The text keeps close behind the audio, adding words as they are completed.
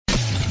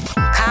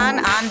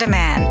Khan On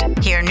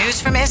Demand. Hear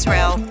news from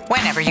Israel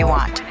whenever you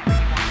want.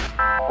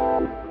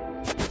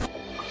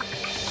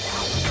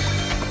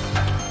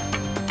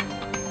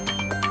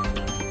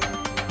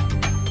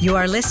 You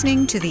are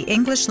listening to the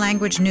English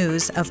language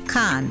news of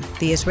Khan,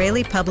 the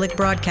Israeli Public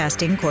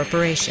Broadcasting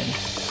Corporation.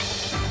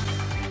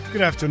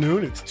 Good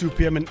afternoon. It's 2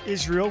 p.m. in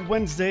Israel,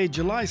 Wednesday,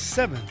 July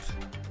 7th.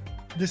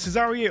 This is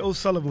Aryeh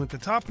O'Sullivan with the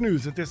top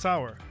news at this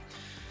hour.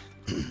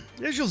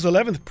 Israel's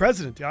 11th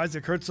president,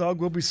 Isaac Herzog,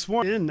 will be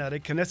sworn in at a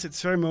Knesset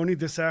ceremony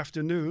this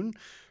afternoon.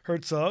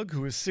 Herzog,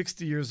 who is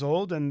 60 years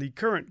old and the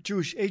current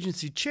Jewish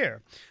Agency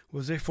chair,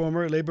 was a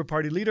former Labour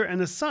Party leader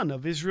and the son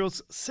of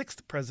Israel's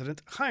sixth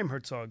president, Chaim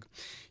Herzog.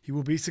 He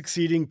will be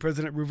succeeding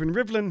President Reuven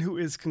Rivlin, who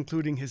is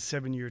concluding his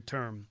 7-year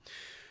term.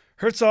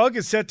 Herzog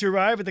is set to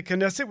arrive at the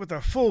Knesset with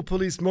a full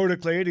police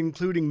motorcade,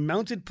 including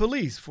mounted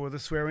police, for the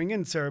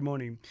swearing-in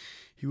ceremony.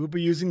 He will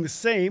be using the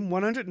same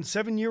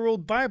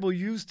 107-year-old Bible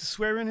used to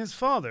swear in his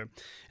father,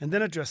 and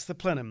then address the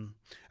plenum.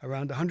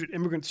 Around 100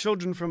 immigrant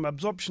children from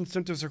absorption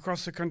centers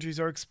across the countries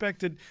are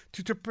expected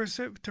to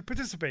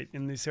participate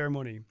in the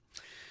ceremony.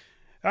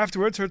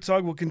 Afterwards,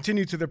 Herzog will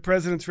continue to the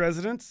president's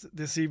residence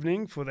this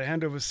evening for the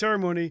handover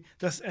ceremony,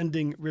 thus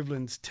ending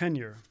Rivlin's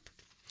tenure.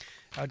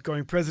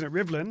 Outgoing President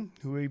Rivlin,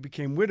 who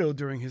became widowed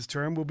during his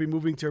term, will be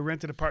moving to a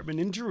rented apartment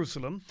in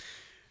Jerusalem.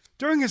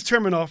 During his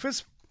term in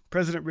office,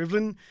 President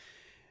Rivlin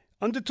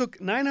undertook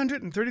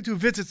 932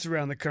 visits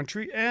around the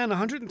country and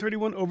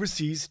 131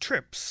 overseas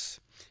trips.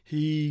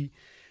 He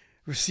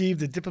received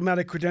the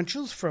diplomatic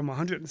credentials from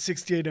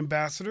 168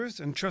 ambassadors,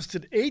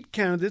 entrusted 8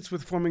 candidates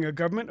with forming a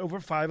government over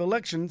 5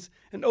 elections,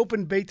 and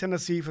opened Beit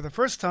Hanassi for the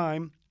first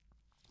time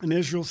in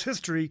Israel's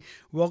history,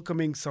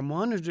 welcoming some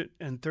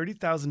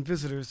 130,000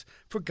 visitors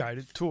for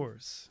guided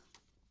tours.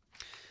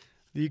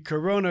 The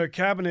Corona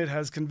Cabinet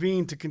has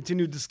convened to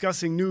continue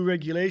discussing new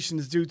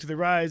regulations due to the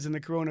rise in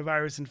the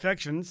coronavirus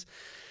infections.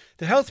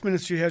 The Health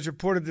Ministry has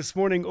reported this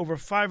morning over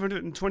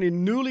 520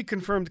 newly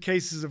confirmed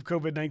cases of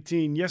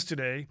COVID-19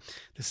 yesterday,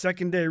 the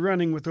second day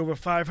running with over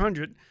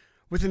 500,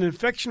 with an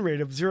infection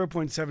rate of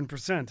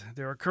 0.7%.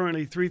 There are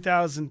currently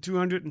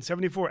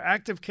 3,274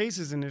 active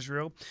cases in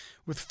Israel,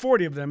 with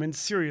 40 of them in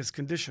serious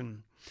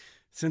condition.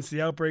 Since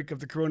the outbreak of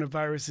the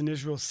coronavirus in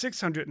Israel,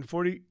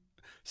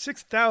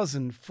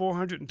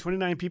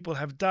 6,429 people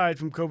have died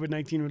from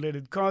COVID-19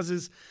 related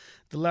causes,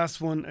 the last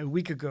one a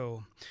week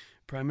ago.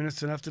 Prime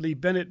Minister Naftali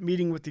Bennett,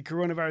 meeting with the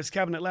coronavirus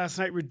cabinet last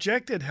night,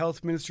 rejected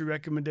health ministry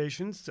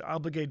recommendations to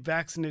obligate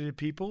vaccinated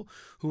people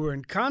who were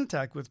in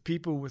contact with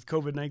people with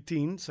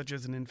COVID-19, such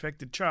as an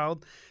infected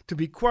child, to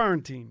be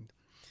quarantined.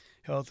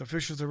 Health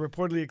officials are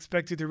reportedly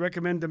expected to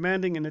recommend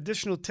demanding an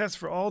additional test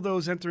for all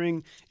those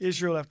entering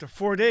Israel after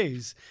 4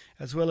 days,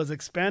 as well as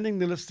expanding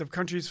the list of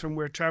countries from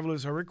where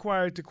travelers are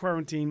required to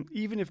quarantine,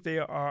 even if they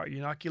are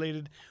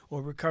inoculated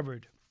or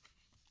recovered.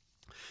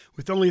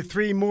 With only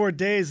 3 more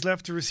days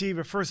left to receive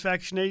a first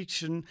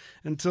vaccination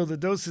until the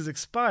doses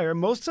expire,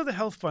 most of the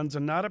health funds are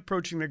not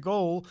approaching the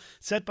goal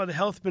set by the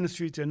health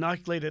ministry to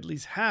inoculate at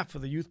least half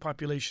of the youth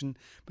population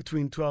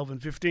between 12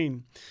 and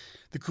 15.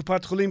 The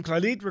Kupat Cholim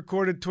Klalit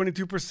recorded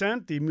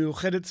 22%, the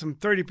Meuchedet some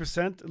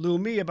 30%,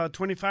 Leumi about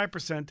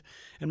 25%,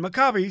 and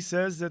Maccabi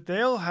says that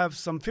they'll have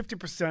some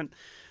 50%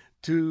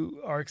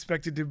 are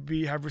expected to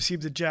have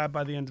received the jab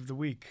by the end of the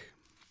week.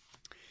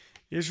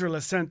 Israel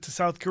has sent to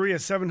South Korea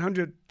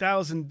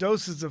 700,000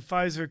 doses of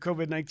Pfizer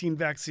COVID-19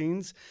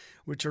 vaccines,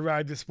 which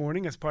arrived this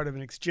morning as part of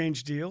an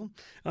exchange deal.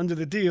 Under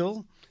the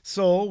deal,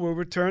 Seoul will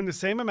return the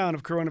same amount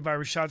of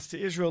coronavirus shots to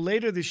Israel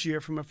later this year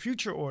from a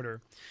future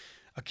order.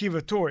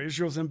 Akiva Tor,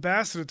 Israel's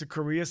ambassador to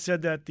Korea,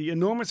 said that the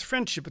enormous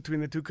friendship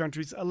between the two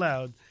countries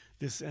allowed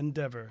this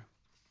endeavor.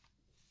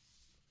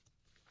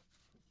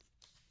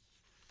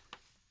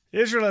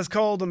 Israel has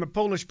called on the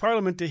Polish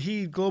parliament to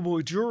heed global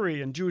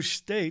Jewry and Jewish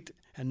state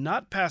and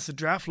not pass a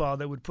draft law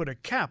that would put a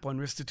cap on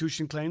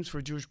restitution claims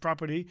for Jewish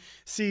property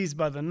seized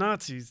by the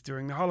Nazis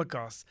during the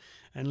Holocaust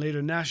and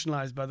later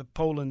nationalized by the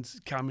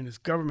Poland's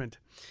communist government.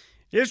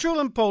 Israel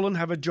and Poland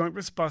have a joint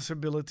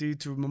responsibility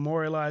to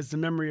memorialize the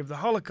memory of the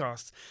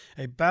Holocaust.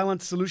 A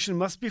balanced solution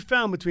must be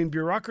found between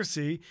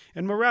bureaucracy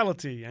and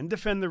morality and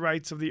defend the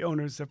rights of the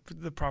owners of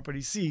the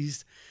property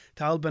seized,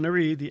 Tal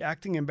Ben-Ari, the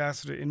acting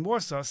ambassador in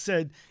Warsaw,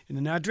 said in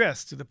an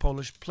address to the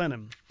Polish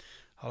plenum.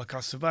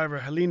 Holocaust survivor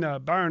Helena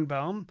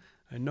Barenbaum,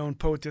 a known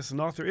poetess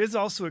and author, is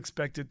also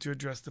expected to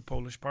address the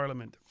Polish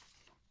parliament.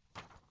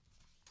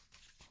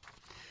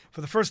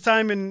 For the first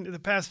time in the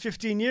past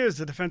 15 years,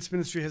 the Defense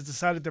Ministry has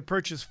decided to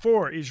purchase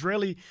 4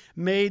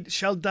 Israeli-made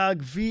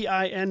Shaldag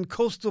VIN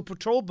coastal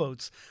patrol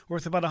boats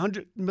worth about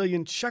 100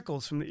 million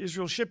shekels from the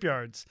Israel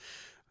shipyards.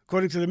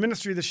 According to the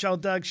ministry, the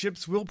Shaldag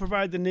ships will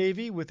provide the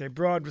Navy with a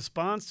broad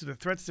response to the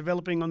threats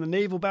developing on the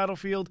naval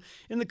battlefield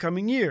in the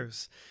coming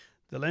years.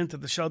 The length of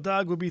the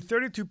Shaldag will be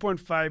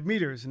 32.5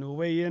 meters and will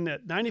weigh in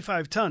at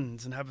 95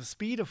 tons and have a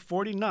speed of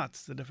 40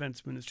 knots, the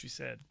Defense Ministry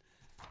said.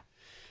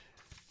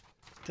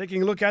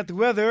 Taking a look at the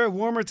weather,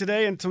 warmer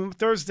today and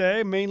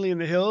Thursday, mainly in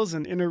the hills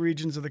and inner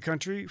regions of the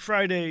country.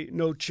 Friday,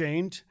 no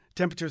change.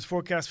 Temperatures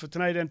forecast for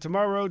tonight and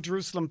tomorrow: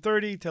 Jerusalem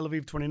 30, Tel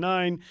Aviv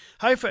 29,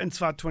 Haifa and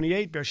Tzfat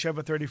 28,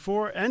 Beersheba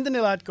 34, and in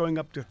Eilat going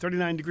up to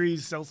 39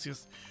 degrees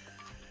Celsius.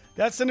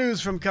 That's the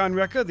news from Kan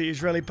Reka, the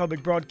Israeli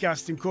Public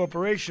Broadcasting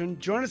Corporation.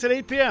 Join us at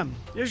 8 p.m.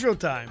 Israel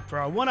time for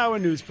our 1-hour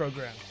news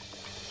program.